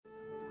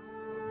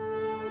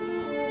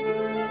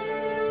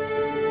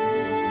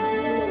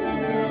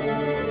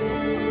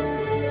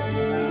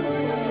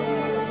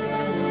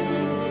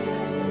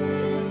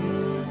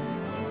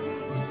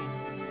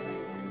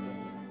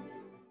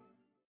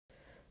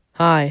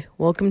Hi,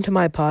 welcome to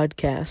my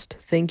podcast.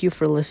 Thank you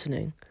for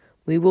listening.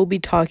 We will be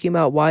talking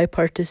about why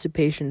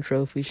participation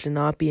trophies should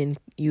not be in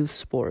youth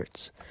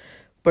sports.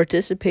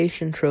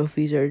 Participation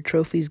trophies are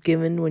trophies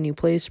given when you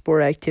play a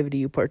sport activity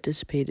you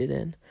participated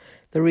in.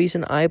 The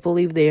reason I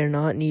believe they are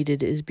not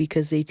needed is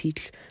because they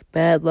teach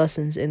bad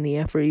lessons in the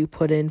effort you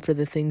put in for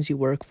the things you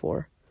work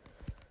for.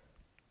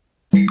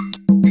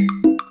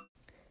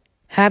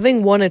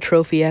 Having won a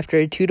trophy after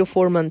a 2 to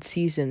 4 month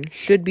season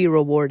should be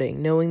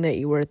rewarding, knowing that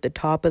you were at the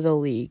top of the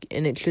league,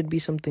 and it should be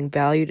something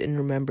valued and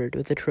remembered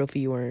with the trophy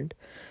you earned.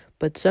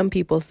 But some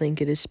people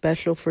think it is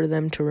special for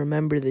them to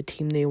remember the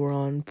team they were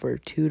on for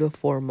 2 to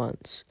 4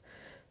 months.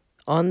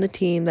 On the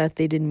team that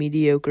they did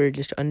mediocre or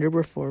just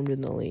underperformed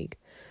in the league.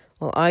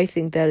 Well, I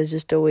think that is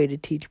just a way to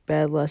teach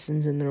bad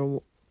lessons in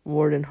the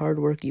reward and hard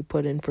work you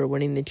put in for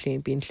winning the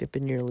championship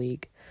in your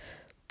league.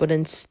 But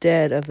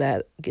instead of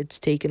that gets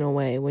taken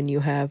away when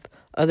you have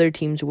other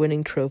teams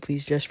winning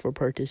trophies just for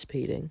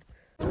participating.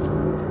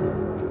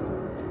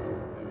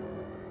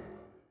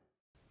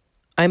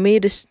 I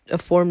made a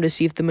form to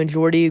see if the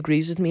majority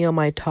agrees with me on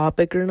my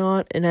topic or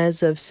not, and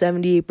as of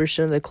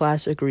 78% of the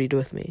class agreed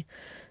with me.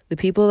 The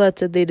people that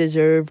said they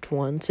deserved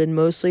one said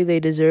mostly they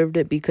deserved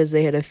it because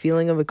they had a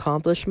feeling of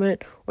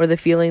accomplishment or the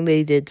feeling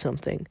they did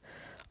something.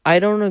 I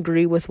don't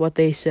agree with what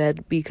they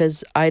said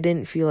because I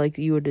didn't feel like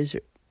you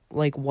would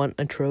want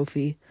a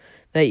trophy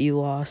that you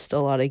lost a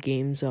lot of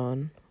games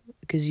on,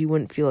 because you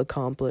wouldn't feel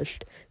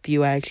accomplished if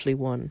you actually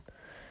won.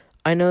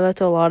 I know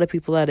that's a lot of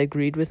people that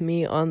agreed with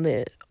me on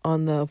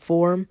the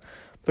forum,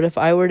 but if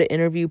I were to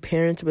interview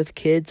parents with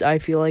kids, I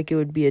feel like it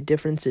would be a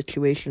different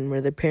situation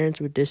where the parents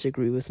would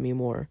disagree with me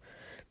more.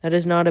 That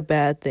is not a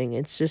bad thing.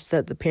 It's just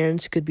that the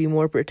parents could be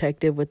more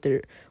protective with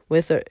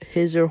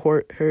his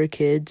or her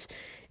kids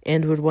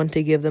and would want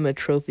to give them a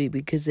trophy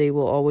because they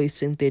will always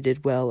think they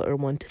did well or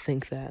want to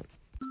think that.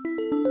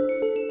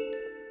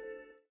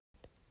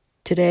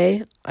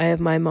 Today, I have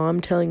my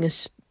mom telling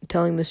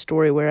the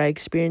story where I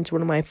experienced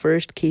one of my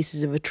first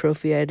cases of a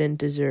trophy I didn't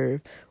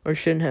deserve or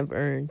shouldn't have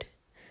earned.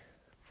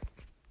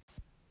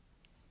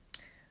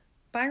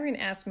 Byron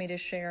asked me to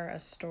share a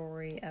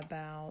story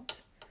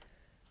about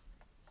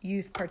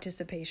youth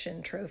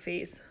participation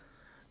trophies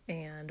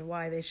and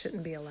why they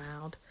shouldn't be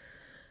allowed.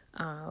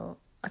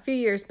 A few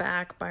years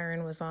back,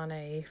 Byron was on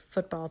a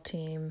football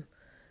team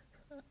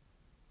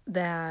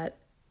that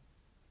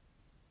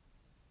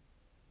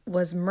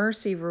was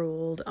mercy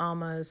ruled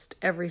almost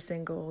every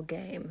single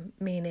game,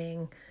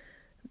 meaning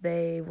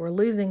they were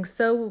losing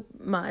so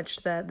much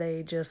that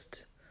they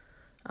just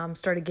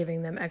started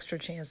giving them extra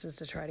chances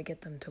to try to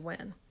get them to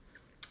win.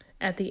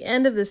 At the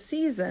end of the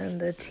season,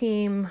 the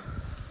team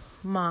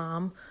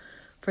mom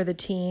for the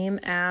team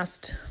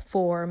asked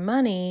for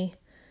money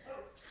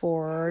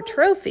for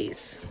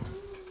trophies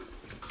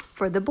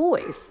for the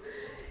boys.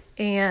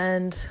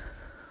 And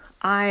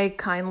I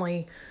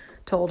kindly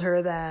told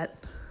her that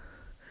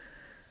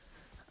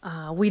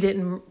we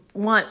didn't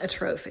want a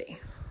trophy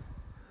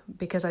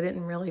because I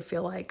didn't really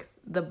feel like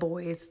the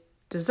boys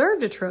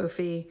deserved a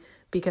trophy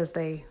because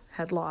they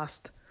had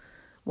lost.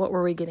 What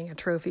were we getting a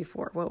trophy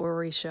for? What were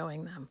we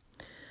showing them?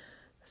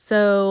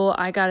 So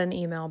I got an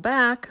email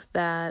back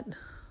that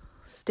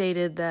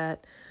stated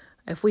that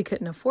if we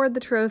couldn't afford the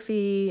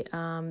trophy,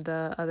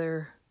 the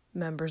other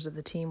members of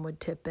the team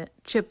would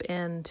chip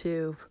in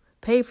to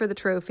pay for the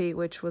trophy,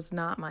 which was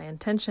not my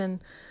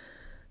intention.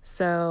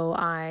 So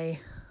I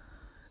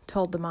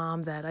told the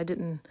mom that I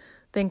didn't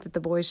think that the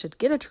boys should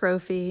get a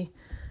trophy,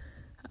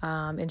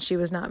 and she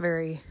was not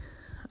very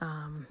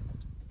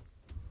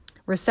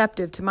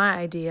receptive to my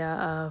idea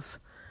of,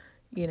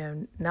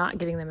 not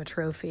getting them a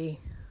trophy.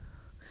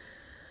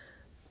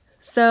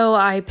 So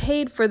I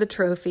paid for the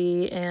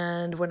trophy,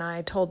 and when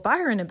I told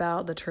Byron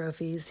about the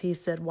trophies, he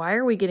said, "Why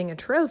are we getting a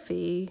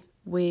trophy?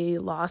 We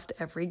lost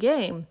every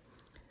game,"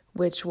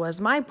 which was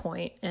my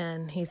point.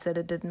 And he said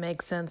it didn't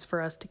make sense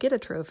for us to get a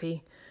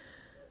trophy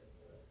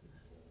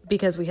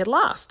because we had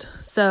lost.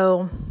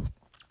 So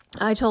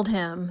I told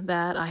him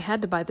that I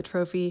had to buy the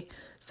trophy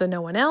so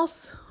no one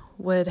else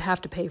would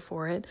have to pay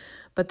for it,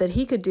 but that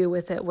he could do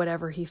with it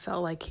whatever he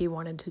felt like he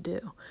wanted to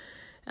do.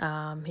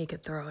 He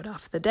could throw it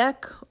off the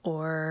deck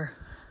or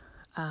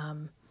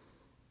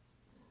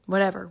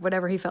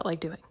whatever he felt like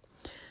doing.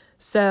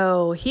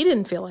 So he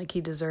didn't feel like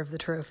he deserved the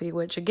trophy,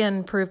 which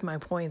again proved my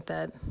point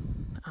that,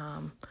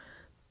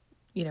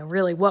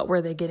 really what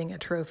were they getting a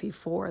trophy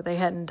for? They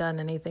hadn't done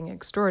anything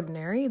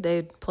extraordinary.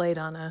 They'd played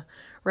on a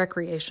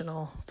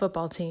recreational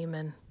football team,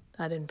 and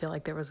I didn't feel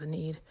like there was a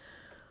need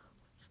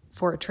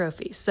for a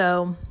trophy.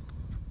 So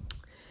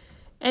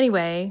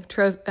anyway,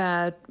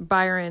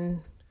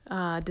 Byron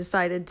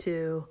decided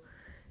to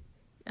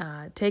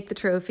take the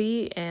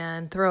trophy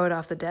and throw it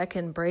off the deck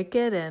and break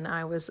it, and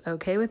I was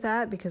okay with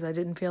that because I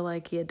didn't feel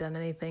like he had done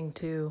anything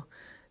to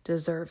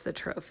deserve the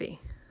trophy.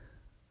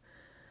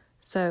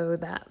 So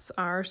that's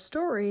our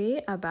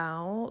story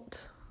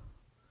about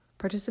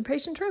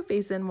participation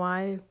trophies and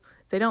why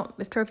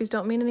if trophies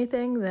don't mean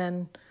anything,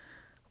 then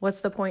what's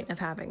the point of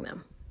having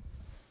them?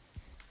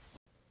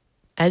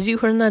 As you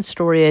heard in that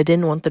story, I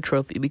didn't want the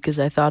trophy because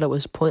I thought it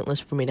was pointless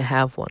for me to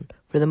have one.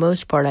 For the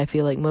most part, I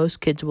feel like most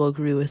kids will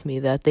agree with me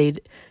that they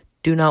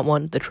do not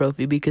want the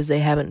trophy because they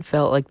haven't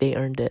felt like they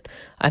earned it.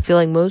 I feel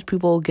like most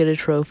people will get a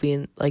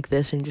trophy like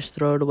this and just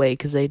throw it away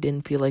because they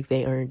didn't feel like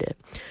they earned it.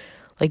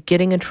 It's like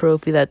getting a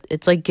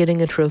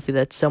trophy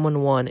that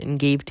someone won and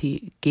gave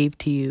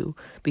to you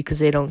because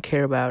they don't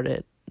care about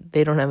it.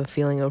 They don't have a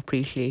feeling of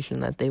appreciation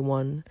that they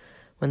won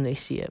when they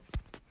see it.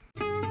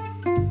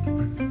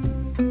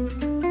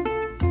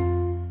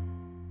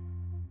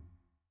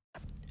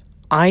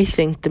 I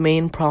think the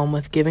main problem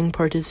with giving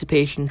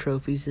participation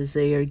trophies is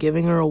they are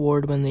giving a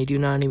reward when they do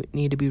not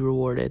need to be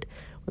rewarded.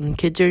 When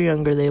kids are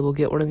younger, they will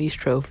get one of these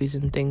trophies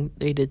and think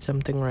they did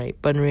something right,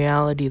 but in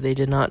reality, they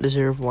did not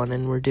deserve one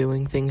and were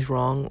doing things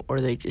wrong, or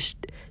they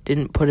just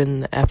didn't put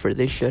in the effort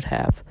they should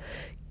have.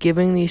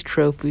 Giving these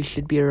trophies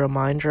should be a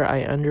reminder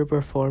I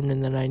underperformed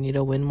and that I need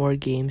to win more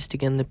games to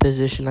get in the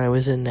position I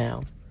was in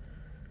now.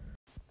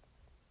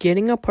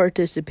 Getting a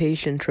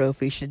participation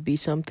trophy should be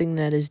something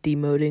that is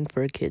demoting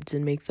for kids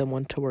and make them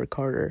want to work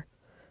harder.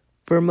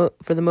 For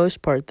the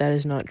most part, that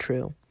is not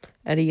true.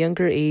 At a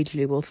younger age,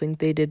 they will think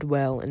they did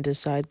well and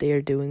decide they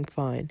are doing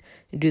fine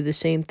and do the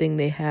same thing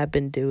they have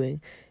been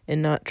doing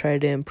and not try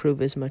to improve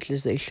as much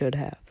as they should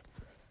have.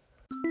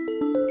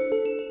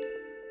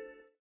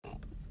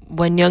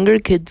 When younger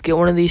kids get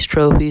one of these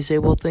trophies, they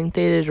will think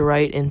they did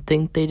right and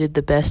think they did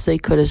the best they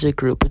could as a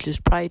group, which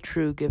is probably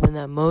true given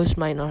that most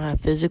might not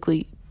have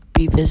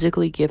be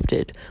physically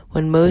gifted.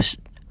 When most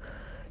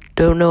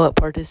don't know what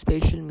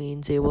participation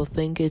means, they will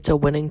think it's a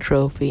winning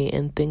trophy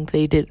and think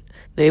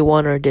they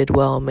won or did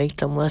well, and make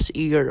them less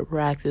eager to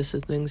practice the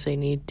things they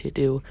need to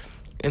do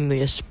in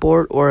the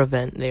sport or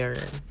event they are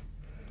in.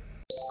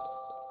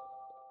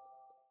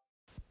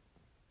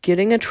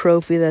 Getting a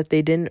trophy that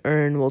they didn't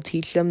earn will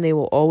teach them they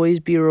will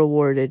always be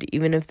rewarded,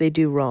 even if they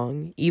do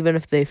wrong, even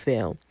if they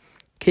fail.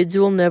 Kids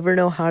will never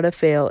know how to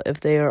fail if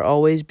they are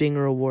always being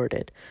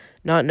rewarded.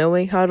 Not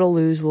knowing how to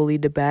lose will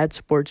lead to bad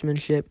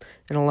sportsmanship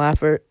and a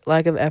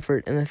lack of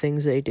effort in the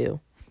things they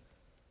do.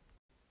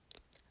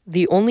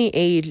 The only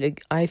age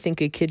I think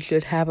a kid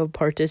should have a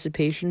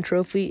participation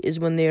trophy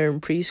is when they are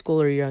in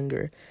preschool or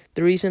younger.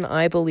 The reason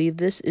I believe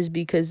this is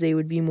because they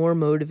would be more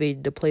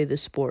motivated to play the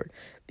sport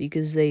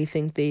because they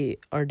think they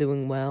are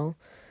doing well,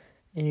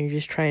 and you're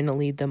just trying to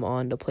lead them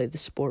on to play the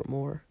sport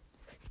more.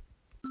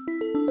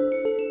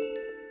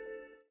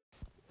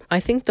 I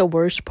think the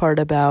worst part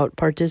about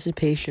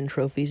participation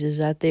trophies is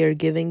that they are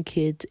giving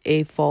kids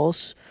a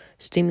false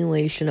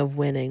stimulation of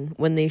winning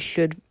when they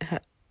should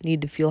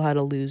need to feel how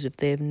to lose if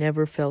they have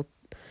never felt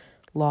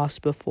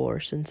lost before,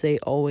 since they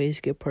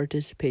always get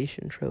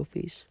participation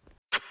trophies.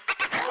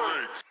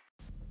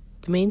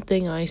 The main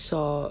thing I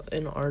saw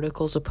in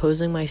articles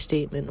opposing my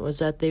statement was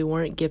that they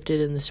weren't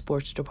gifted in the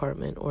sports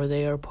department, or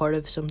they are part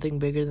of something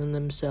bigger than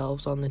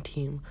themselves on the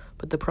team.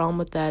 But the problem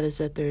with that is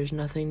that there's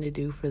nothing to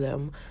do for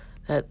them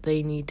that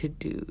they need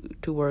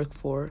to work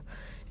for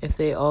if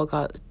they all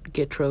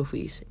get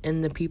trophies,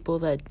 and the people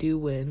that do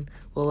win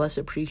will less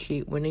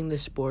appreciate winning the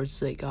sports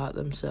they got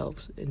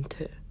themselves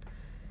into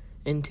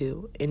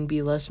and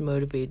be less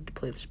motivated to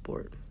play the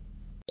sport.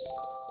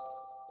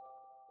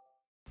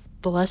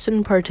 The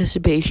lesson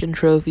participation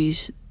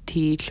trophies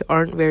teach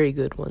aren't very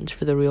good ones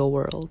for the real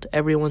world.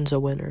 Everyone's a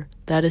winner.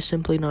 That is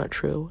simply not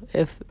true.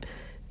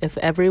 If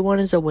everyone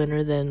is a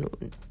winner, then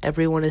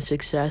everyone is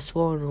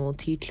successful, and will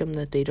teach them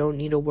that they don't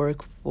need to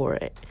work for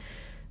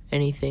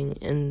anything,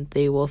 and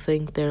they will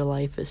think their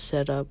life is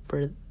set up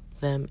for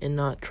them and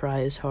not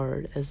try as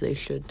hard as they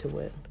should to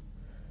win.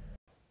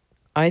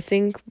 I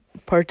think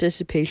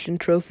participation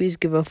trophies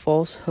give a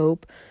false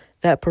hope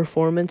that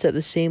performance at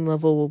the same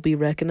level will be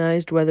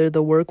recognized whether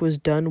the work was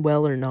done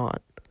well or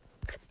not.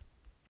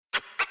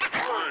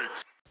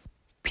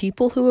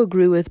 People who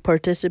agree with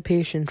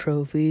participation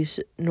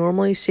trophies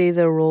normally say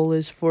their role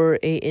is for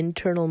an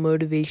internal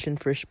motivation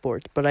for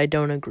sports, but I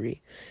don't agree.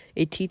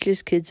 It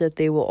teaches kids that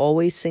they will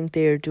always think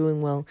they are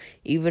doing well,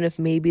 even if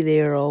maybe they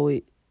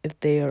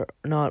are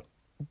not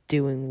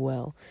doing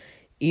well.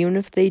 Even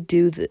if they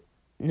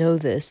know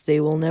this, they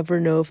will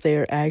never know if they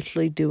are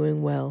actually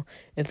doing well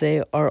if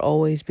they are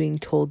always being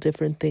told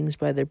different things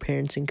by their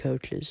parents and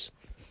coaches.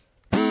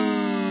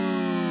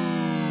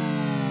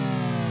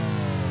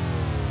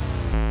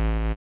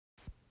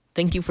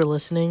 Thank you for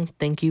listening.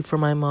 Thank you for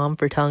my mom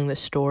for telling this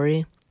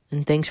story.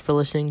 And thanks for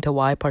listening to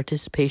why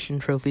participation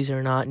trophies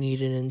are not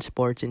needed in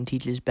sports and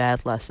teaches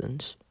bad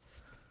lessons.